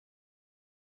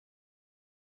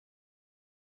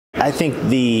I think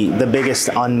the biggest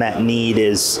unmet need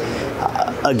is,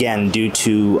 again, due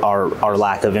to our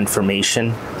lack of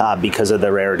information because of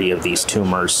the rarity of these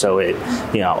tumors. So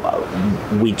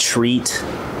we treat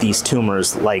these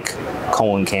tumors like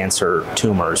colon cancer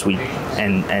tumors.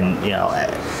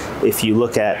 If you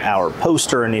look at our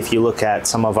poster and if you look at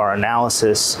some of our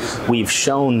analysis, we've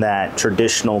shown that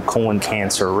traditional colon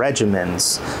cancer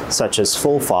regimens, such as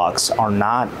FOLFOX, are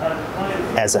not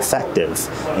as effective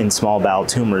in small bowel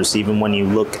tumors, even when you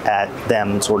look at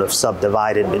them sort of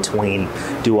subdivided between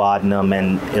duodenum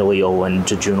and ileal and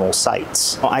jejunal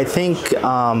sites. I think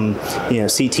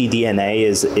ctDNA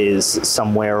is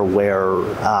somewhere where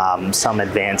some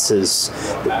advances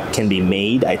can be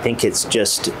made. I think it's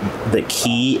just the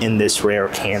key in this rare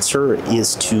cancer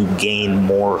is to gain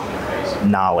more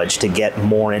knowledge, to get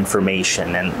more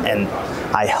information, and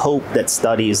I hope that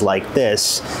studies like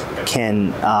this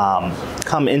can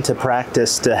come into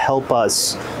practice to help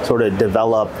us sort of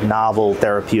develop novel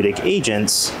therapeutic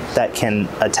agents that can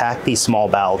attack these small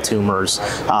bowel tumors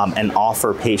and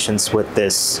offer patients with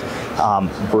this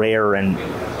rare and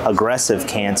aggressive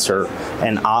cancer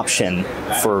an option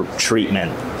for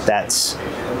treatment that's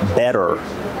better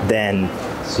than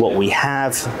what we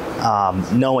have,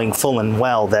 knowing full and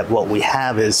well that what we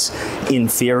have is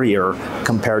inferior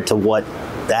compared to what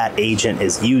that agent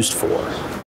is used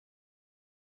for.